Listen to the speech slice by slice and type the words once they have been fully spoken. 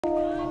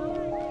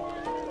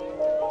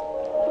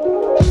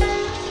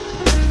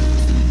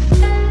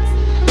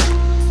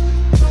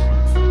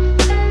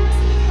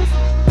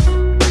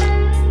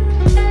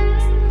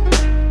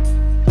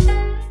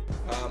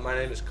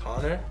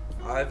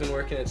been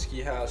working at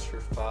Ski Haus for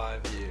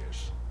 5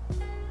 years.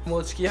 Well,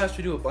 at Ski Haus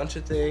we do a bunch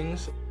of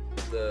things.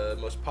 The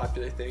most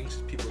popular things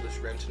is people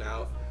just renting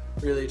out.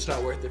 Really, it's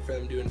not worth it for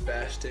them to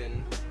invest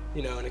in,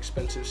 you know, an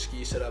expensive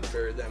ski setup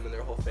for them and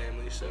their whole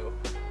family. So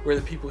we're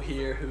the people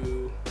here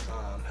who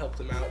help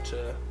them out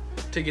to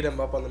get them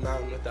up on the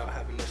mountain without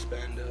having to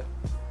spend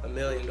 $1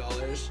 million. We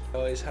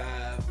always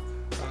have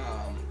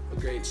a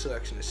great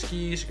selection of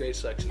skis, a great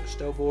selection of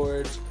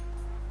snowboards,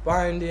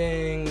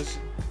 bindings,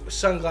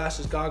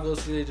 sunglasses,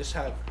 goggles. Really just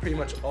have pretty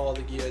much all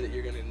the gear that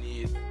you're gonna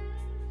need.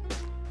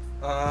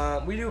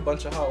 We do a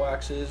bunch of hot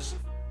waxes.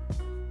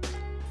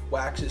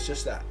 Wax is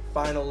just that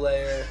final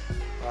layer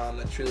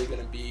that's really going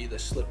to be the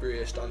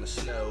slipperiest on the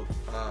snow.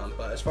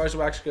 But as far as the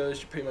wax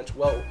goes, you pretty much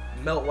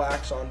melt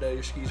wax onto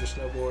your skis or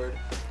snowboard,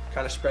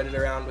 kind of spread it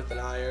around with an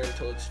iron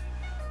until it's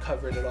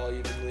covering it all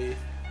evenly.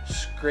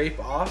 Scrape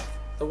off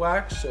the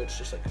wax so it's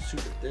just like a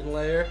super thin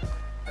layer,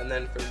 and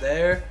then from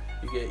there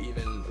you get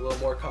even a little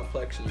more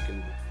complex, and you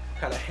can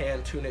kind of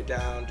hand tune it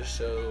down just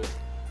so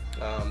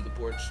the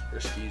boards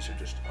or skis are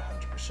just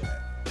 100%.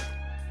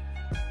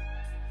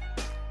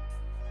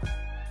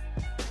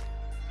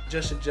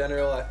 Just in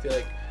general, I feel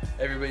like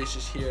everybody's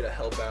just here to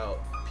help out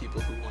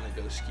people who want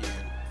to go skiing.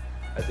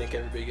 I think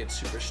everybody gets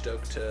super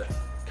stoked to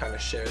kind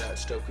of share that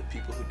stoke with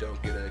people who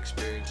don't get to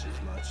experience it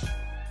as much.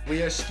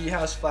 We are Ski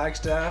Haus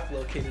Flagstaff,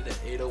 located at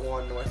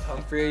 801 North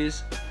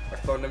Humphreys. Our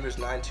phone number is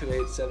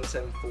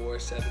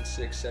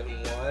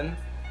 928-774-7671.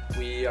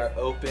 We are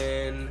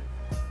open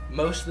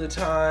most of the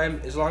time.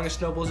 As long as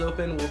Snowball's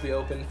open, we'll be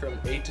open from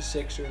 8 to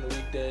 6 during the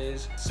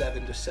weekdays,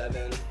 7 to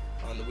 7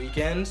 on the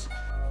weekends.